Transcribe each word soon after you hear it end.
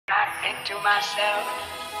to myself,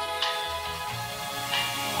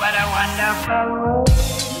 what a wonderful world.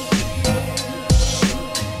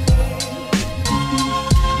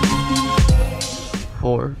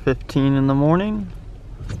 4:15 in the morning.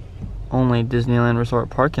 Only Disneyland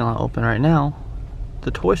Resort parking lot open right now.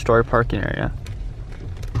 The Toy Story parking area.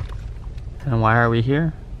 And why are we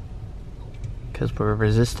here? Because we're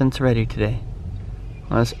Resistance ready today.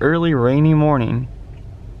 On this early rainy morning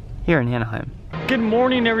here in Anaheim. Good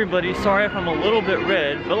morning everybody, sorry if I'm a little bit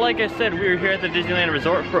red, but like I said, we are here at the Disneyland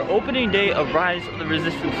Resort for opening day of Rise of the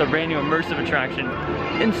Resistance, a brand new immersive attraction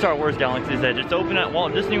in Star Wars Galaxy's Edge. It's open at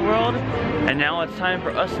Walt Disney World, and now it's time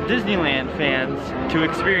for us Disneyland fans to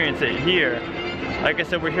experience it here. Like I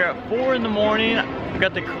said, we're here at 4 in the morning. We've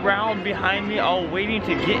got the crowd behind me all waiting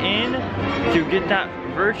to get in, to get that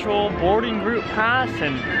virtual boarding group pass,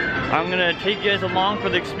 and I'm gonna take you guys along for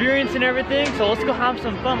the experience and everything. So let's go have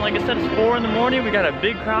some fun. Like I said, it's 4 in the morning. We got a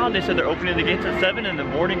big crowd. They said they're opening the gates at 7, and the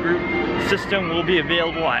boarding group system will be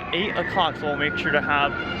available at 8 o'clock. So we'll make sure to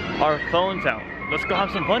have our phones out. Let's go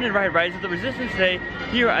have some fun and ride Rise of the Resistance today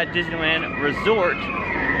here at Disneyland Resort.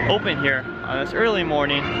 Open here on this early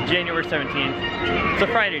morning, January 17th. It's a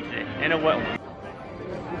Friday today and a wet one.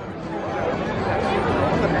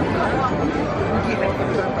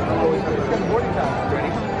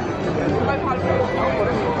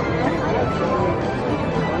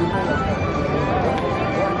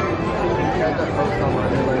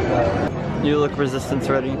 You look Resistance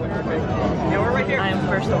ready. Yeah, we're right here. I am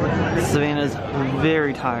first order. Savannah's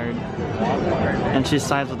very tired, and she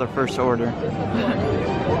sides with her first order.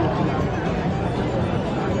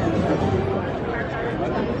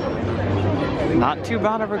 Not too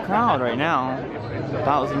bad of a crowd right now.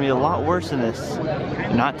 Thought it was gonna be a lot worse than this.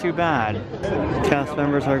 Not too bad. Cast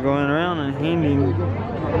members are going around and handing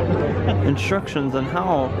instructions on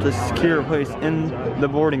how to secure a place in the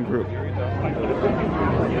boarding group.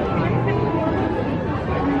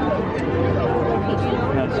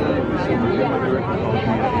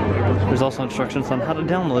 There's also instructions on how to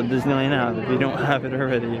download the Disneyland app if you don't have it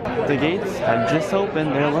already. The gates have just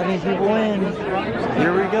opened. They're letting people in.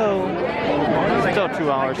 Here we go. It's still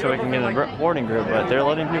 2 hours so we can get in the boarding group, but they're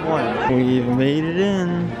letting people in. We've made it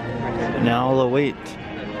in. Now the wait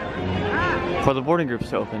for the boarding groups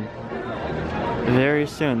to open. Very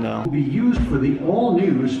soon though. Will be used for the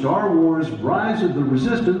all-new Star Wars Rise of the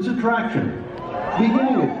Resistance attraction.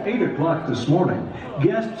 Beginning at 8 o'clock this morning,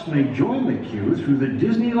 guests may join the queue through the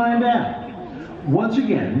Disneyland app. Once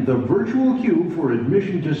again, the virtual queue for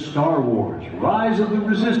admission to Star Wars Rise of the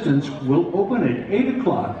Resistance will open at 8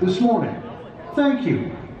 o'clock this morning. Thank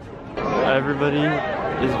you. Everybody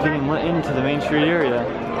is getting let into the Main Street area,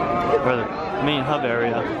 or the main hub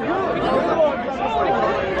area.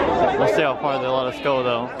 We'll see how far they let us go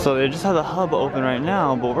though. So they just have the hub open right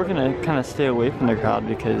now, but we're gonna kind of stay away from the crowd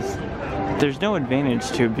because there's no advantage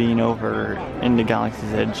to being over into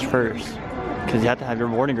Galaxy's Edge first, because you have to have your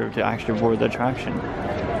boarding group to actually board the attraction.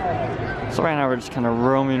 So right now we're just kind of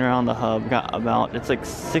roaming around the hub. It's like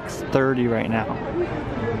 6:30 right now.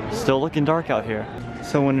 Still looking dark out here.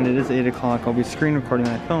 So when it is 8 o'clock, I'll be screen recording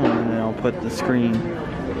my phone, and then I'll put the screen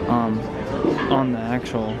on the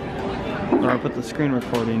actual, or I'll put the screen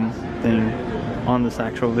recording thing on this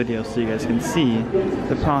actual video so you guys can see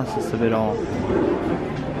the process of it all.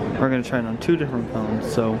 We're going to try it on 2 different phones,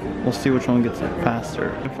 so we'll see which one gets it faster.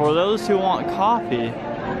 And for those who want coffee,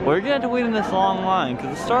 we're going to have to wait in this long line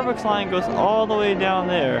because the Starbucks line goes all the way down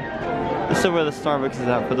there. This is where the Starbucks is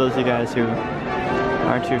at for those of you guys who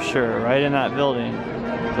aren't too sure. Right in that building.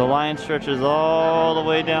 The line stretches all the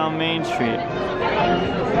way down Main Street.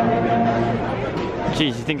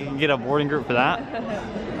 Geez, you think you can get a boarding group for that?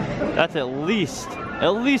 That's at least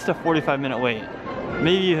a 45-minute wait.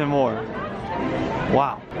 Maybe even more.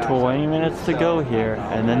 Wow, 20 minutes to go here,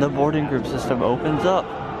 and then the boarding group system opens up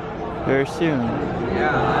very soon.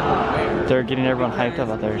 They're getting everyone hyped up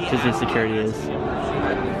out there. Disney security is.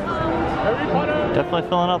 Definitely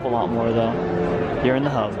filling up a lot more though, here in the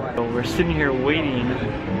hub. So we're sitting here waiting.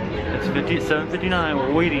 It's 7:59,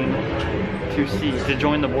 we're waiting to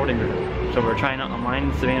join the boarding group. So we're trying out on mine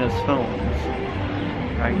and Savannah's phones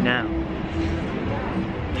right now.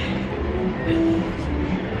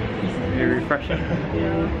 Very refreshing.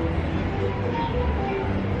 Yeah.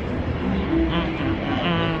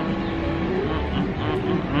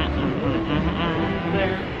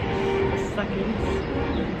 There. Seconds.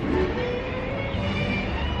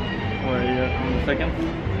 Where are you at on the seconds?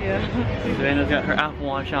 Yeah. Savannah's got her Apple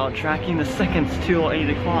Watch out tracking the seconds till 8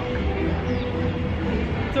 o'clock.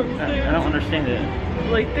 It's upstairs. I don't understand it.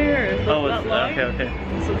 Right there. Oh, it's okay.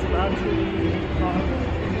 So it's about to be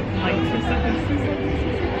like 2 seconds.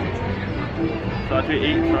 So after 8,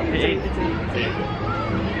 so after 8.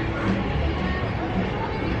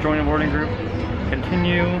 Join a boarding group.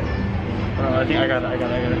 Continue. I think I got it.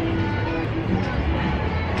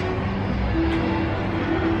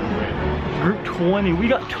 Group 20. We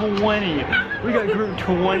got 20. We got group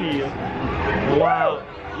 20. Wow.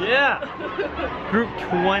 Yeah. Group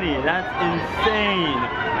 20. That's insane.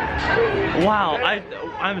 Wow.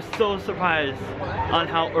 I'm so surprised on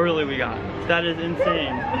how early we got. That is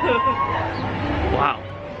insane. Wow.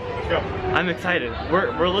 I'm excited.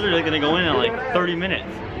 We're literally gonna go in like 30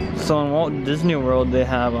 minutes. So in Walt Disney World, they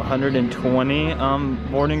have 120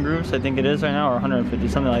 boarding groups, I think it is right now, or 150,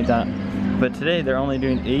 something like that. But today they're only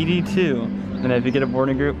doing 82. And if you get a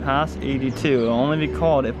boarding group past 82, it'll only be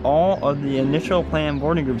called if all of the initial planned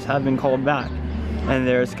boarding groups have been called back and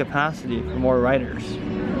there's capacity for more riders.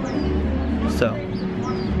 So,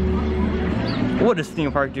 what does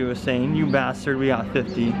theme park dude was saying? You bastard, we got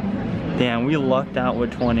 50. Damn, we lucked out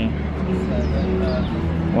with 20.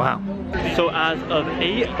 Wow. So as of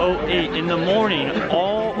 8:08 in the morning,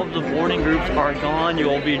 all of the boarding groups are gone. You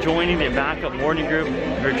will be joining the backup boarding group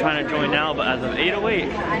if you're trying to join now, but as of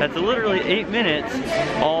 8:08, that's literally 8 minutes,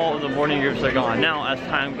 all of the boarding groups are gone. Now, as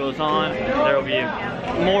time goes on, there will be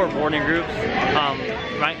more boarding groups.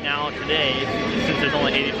 Right now, today, since there's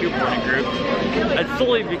only 82 boarding groups, it's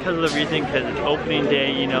solely because of the reason, because it's opening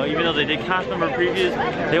day, you know, even though they did cast member previews,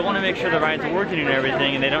 they want to make sure the rides are working and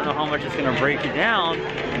everything, and they don't know how much it's going to break it down.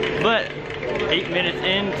 But 8 minutes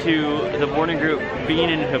into the boarding group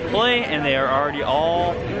being into play, and they are already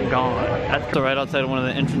all gone. That's so right outside one of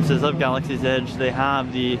the entrances of Galaxy's Edge, they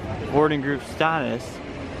have the boarding group status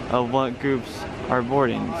of what groups are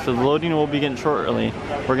boarding. So the loading will begin shortly.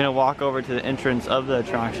 We're gonna walk over to the entrance of the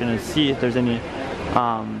attraction and see if there's any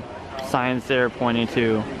signs there pointing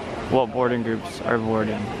to what boarding groups are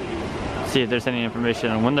boarding. See if there's any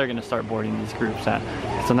information on when they're gonna start boarding these groups at.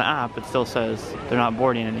 So on the app, it still says they're not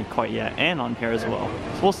boarding any quite yet, and on here as well.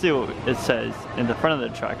 So we'll see what it says in the front of the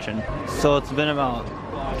attraction. So it's been about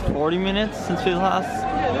 40 minutes since we last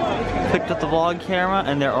picked up the vlog camera,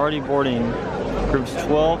 and they're already boarding groups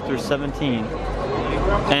 12 through 17.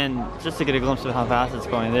 And just to get a glimpse of how fast it's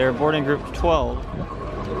going, they're boarding group 12,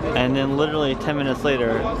 and then literally 10 minutes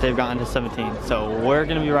later, they've gotten to 17. So we're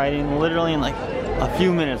gonna be riding literally in like a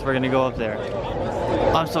few minutes, we're gonna go up there.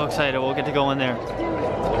 I'm so excited, we'll get to go in there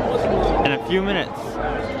in a few minutes.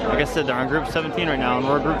 Like I said, they're on group 17 right now, and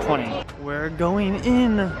we're group 20. We're going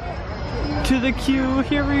in to the queue,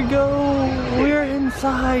 here we go. We're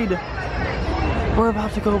inside. We're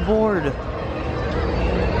about to go board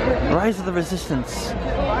Rise of the Resistance,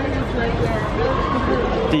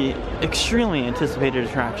 the extremely anticipated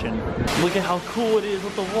attraction. Look at how cool it is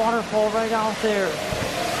with the waterfall right out there.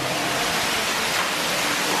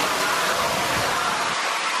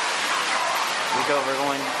 Here we go, we're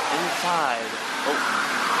going inside. Oh.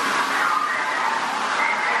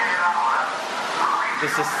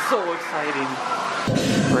 This is so exciting.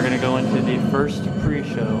 We're gonna go into the first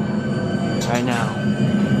pre-show right now.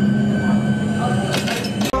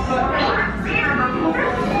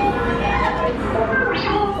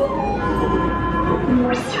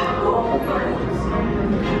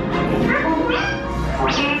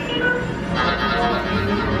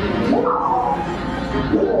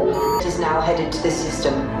 It is now headed to the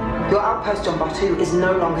system. Your outpost on Batuu is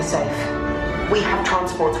no longer safe. We have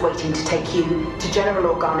transports waiting to take you to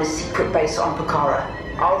General Organa's secret base on Pokhara.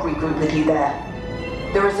 I'll regroup with you there.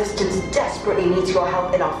 The Resistance desperately needs your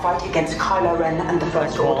help in our fight against Kylo Ren and the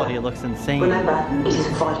First Order. Quality looks insane. Remember, it is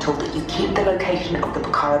vital that you keep the location of the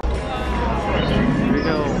Pokhara. Here we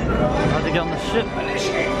go. About to get on the ship.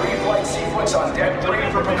 Initiate pre-flight sequence on deck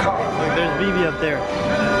 3 for Pokhara. Look, there's BB up there.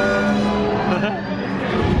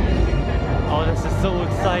 Oh, this is so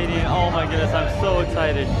exciting. Oh my goodness, I'm so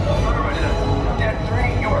excited. Deck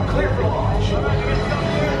 3, you are clear for launch.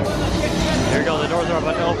 Here we go, the doors are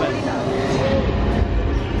about to open.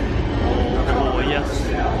 Oh, yes.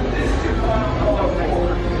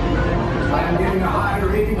 I am getting a high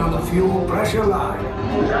reading on the fuel pressure line.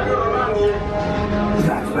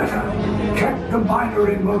 That's better. Check the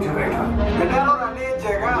binary motivator.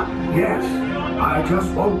 Yes, I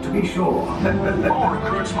just want to be sure. All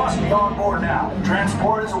recruits must be on board now.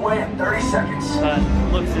 Transport is away in 30 seconds. That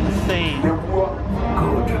looks insane. Good.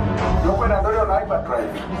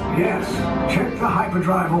 Yes, check the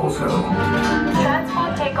hyperdrive also.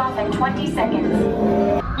 Transport takeoff in 20 seconds.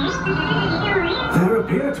 There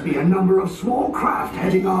appear to be a number of small craft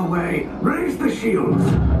heading our way. Raise the shields.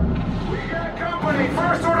 We got company.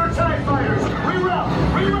 First order TIE fighters. Reroute.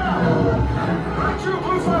 Reroute. Right to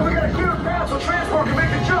blue flag. We got a clear path so transport can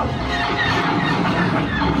make the jump.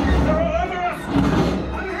 They're all over us.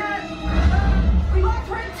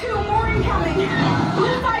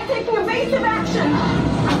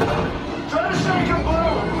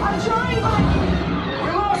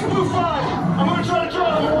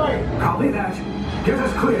 Copy that. Get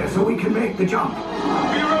us clear so we can make the jump. Be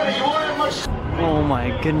ready, you won't have much. Oh my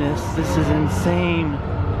goodness, this is insane.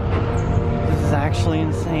 This is actually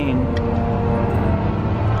insane.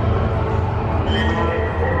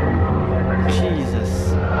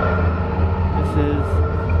 Jesus. This is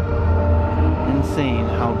insane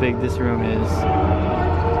how big this room is.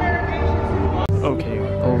 Okay,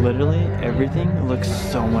 literally everything looks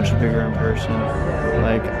so much bigger in person.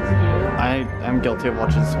 Like, I'm guilty of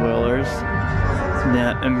watching spoilers.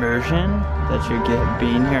 The immersion that you get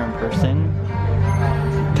being here in person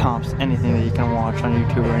tops anything that you can watch on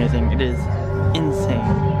YouTube or anything. It is insane.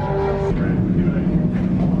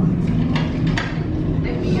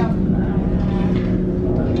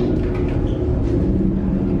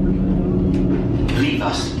 Leave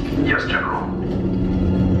us. Yes, General.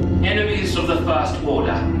 Enemies of the First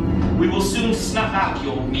Order. We will soon snuff out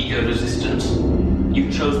your meager resistance. You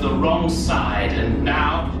chose the wrong side, and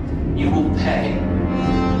now you will pay.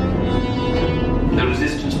 The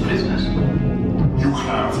Resistance prisoners. You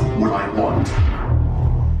have what I want.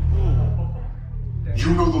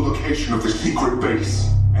 You know the location of the secret base,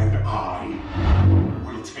 and I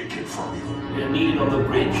will take it from you. They're needed on the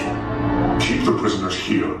bridge. Keep the prisoners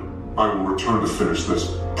here. I will return to finish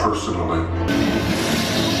this personally.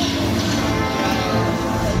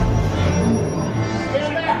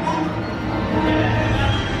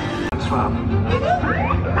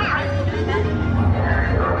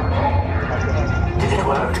 Did it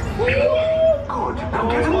work? Good. Now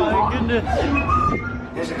get a move on. Goodness.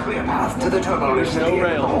 There's a clear path to the turbo lift at the end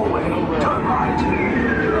of the hallway. Turn right.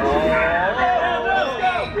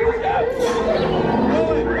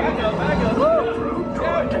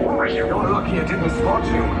 You're lucky it didn't spot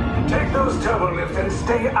you. Take those turbo lifts and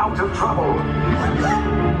stay out of trouble.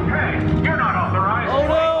 Hey, you're not authorized. Oh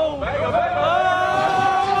no!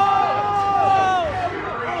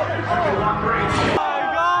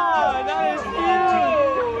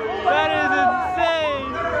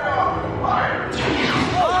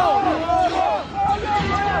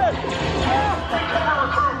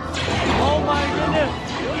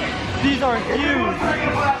 These are huge.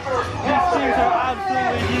 These things are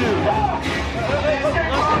absolutely huge.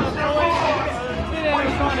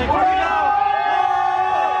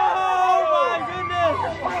 Oh my goodness!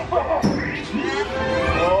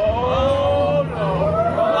 Oh no!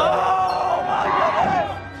 Oh my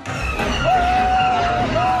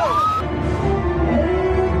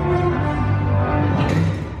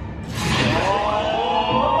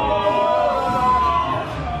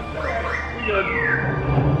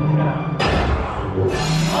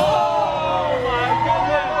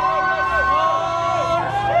goodness!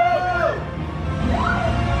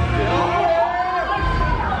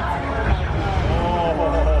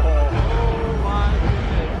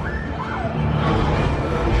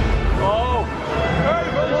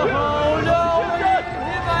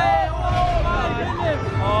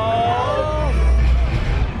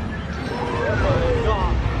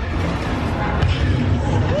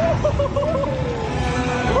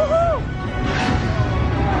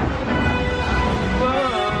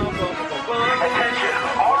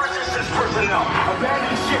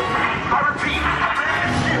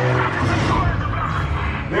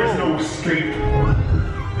 There's no escape.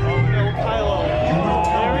 Oh no, Kylo. You will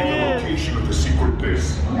tell me There he the is. location of the secret base,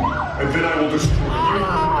 and then I will destroy you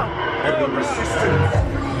and the Resistance.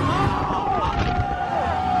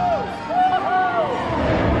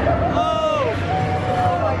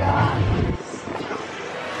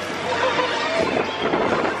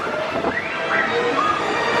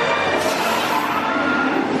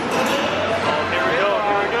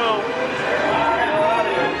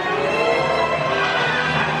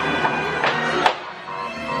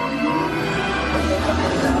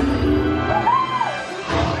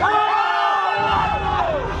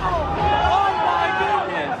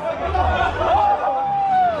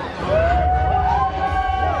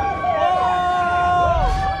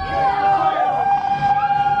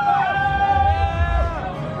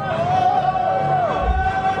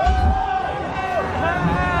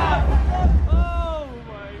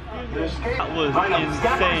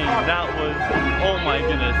 insane. That was, oh my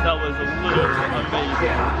goodness, that was literally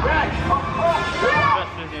amazing.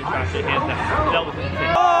 Best Disney attraction, hands down. That was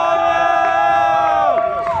insane.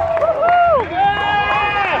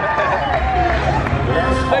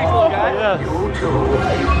 Thanks, little guy. Yes.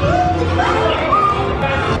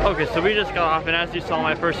 Okay, so we just got off, and as you saw,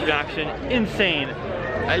 my first reaction, insane.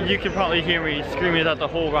 You can probably hear me screaming at the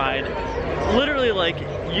whole ride. Literally, like,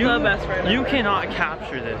 you cannot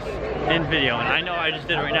capture this in video, and I know I just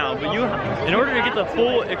did it right now, but in order to get the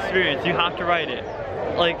full experience, you have to ride it.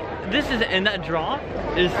 like, this is, and that drop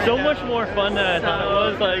is so much more fun than I thought it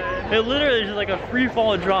was. Like, it literally is just like a free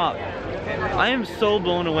fall drop. I am so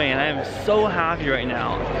blown away and I am so happy right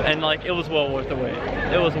now. And like, it was well worth the wait.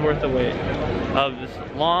 It was worth the wait of this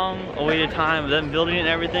long awaited time of them building it and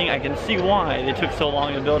everything. I can see why they took so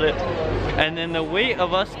long to build it. And then the wait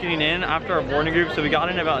of us getting in after our boarding group, so we got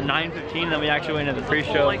in about 9:15, then we actually went into the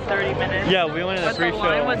pre-show. Like 30 minutes. Yeah, we went into the pre-show. The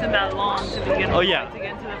line wasn't that long to begin with. Oh yeah. To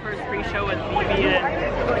get to the first pre-show with BB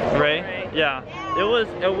and Ray. Yeah. It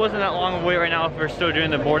wasn't that long of a wait right now if we're still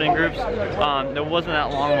doing the boarding groups. There wasn't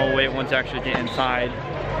that long of a wait once you actually get inside.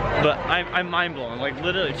 But I'm mind blown. Like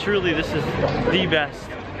literally, truly, this is the best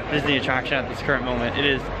Disney attraction at this current moment. It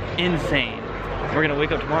is insane. We're gonna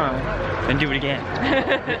wake up tomorrow and do it again.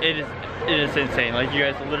 It is insane. Like, you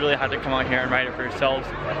guys literally have to come out here and ride it for yourselves,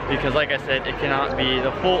 because like I said, it cannot be,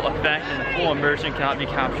 the full effect and the full immersion cannot be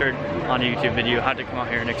captured on a YouTube video. You have to come out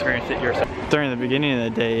here and experience it yourself. During the beginning of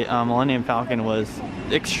the day, Millennium Falcon was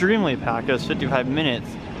extremely packed. It was 55 minutes,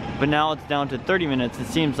 but now it's down to 30 minutes. It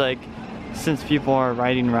seems like since people are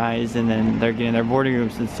riding rides and then they're getting their boarding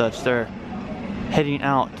groups and such, they're heading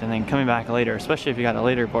out and then coming back later. Especially if you got a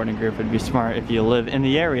later boarding group, it'd be smart if you live in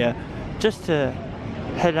the area just to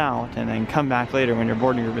head out and then come back later when your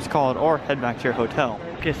boarding group is called, or head back to your hotel.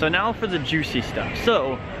 Okay, so now for the juicy stuff.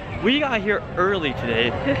 So we got here early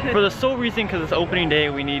today for the sole reason because it's opening day.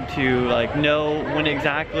 We need to like know when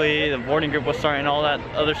exactly the boarding group was starting and all that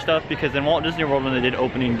other stuff, because in Walt Disney World when they did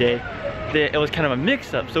opening day, it was kind of a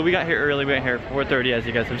mix-up. So we got here early. We got here at 4:30, as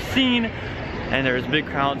you guys have seen, and there was big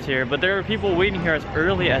crowds here, but there were people waiting here as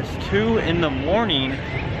early as 2 in the morning,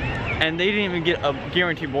 and they didn't even get a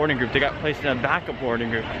guaranteed boarding group. They got placed in a backup boarding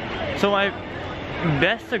group. So my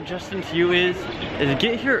best suggestion to you is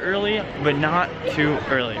get here early, but not too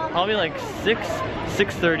early. Probably like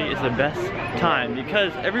 6:30 is the best time,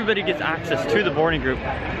 because everybody gets access to the boarding group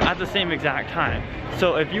at the same exact time.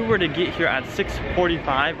 So if you were to get here at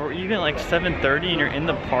 6:45 or even like 7:30 and you're in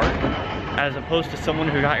the park, as opposed to someone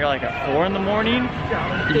who got here like at 4 in the morning,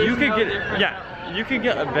 you could you could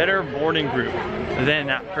get a better boarding group than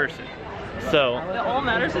that person. So it all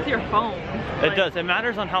matters with your phone. It does. It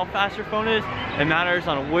matters on how fast your phone is. It matters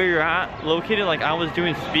on where you're at located. Like, I was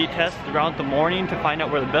doing speed tests throughout the morning to find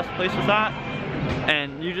out where the best place was at,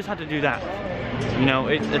 and you just have to do that. You know,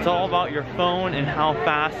 it's all about your phone and how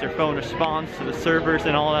fast your phone responds to the servers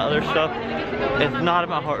and all that other stuff. It's not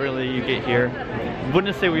about how early you get here.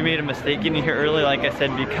 Wouldn't say we made a mistake getting here early, like I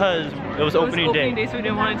said, because it was opening day. So we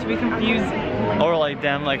didn't want it to be confusing. Or like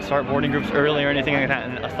them like start boarding groups early or anything like that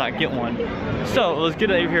and us not get one. So it was good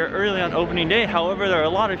that you're here early on opening day. However, there are a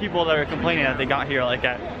lot of people that are complaining that they got here like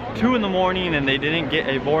at 2 in the morning and they didn't get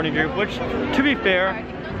a boarding group, which, to be fair,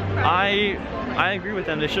 I agree with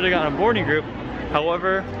them. They should have gotten a boarding group.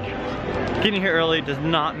 However, getting here early does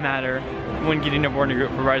not matter when getting a boarding group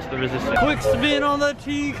for Rise of the Resistance. Quick spin on the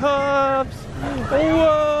teacups!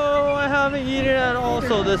 Whoa, I haven't eaten at all,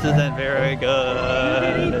 so this isn't very good.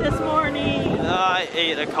 I didn't eat this morning. I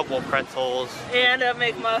ate a couple pretzels. And a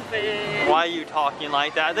McMuffin. Why are you talking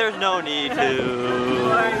like that? There's no need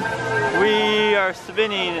to. We are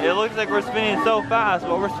spinning. It looks like we're spinning so fast,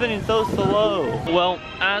 but we're spinning so slow. Well,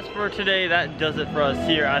 as for today, that does it for us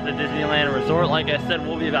here at the Disneyland Resort. Like I said,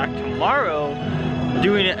 we'll be back tomorrow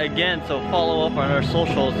doing it again, so follow up on our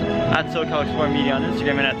socials at SoCal Exploring Media on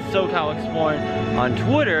Instagram and at SoCal Exploring on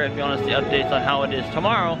Twitter if you want to see updates on how it is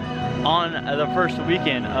tomorrow on the first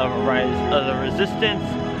weekend of Rise of the Resistance.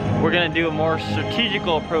 We're gonna do a more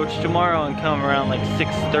strategical approach tomorrow and come around like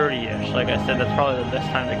 6:30ish. Like I said, that's probably the best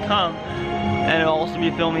time to come. And I'll also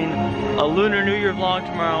be filming a Lunar New Year vlog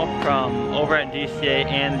tomorrow from over at DCA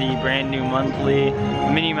and the brand new monthly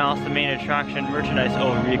Minnie Mouse, the main attraction merchandise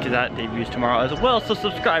overview, because that debuts tomorrow as well. So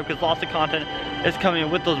subscribe, because lots of content is coming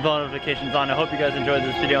with those bell notifications on. I hope you guys enjoyed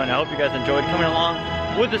this video, and I hope you guys enjoyed coming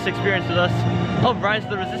along with this experience with us of Rise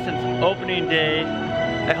of the Resistance opening day.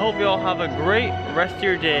 I hope you all have a great rest of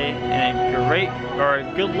your day and a great, or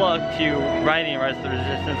good luck to riding Rise of the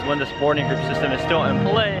Resistance when this boarding group system is still in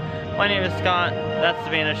play. My name is Scott, that's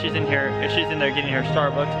Savannah, she's in here, she's in there getting her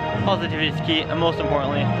Starbucks. Positivity is key, and most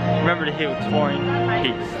importantly, remember to keep exploring.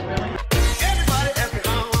 Peace.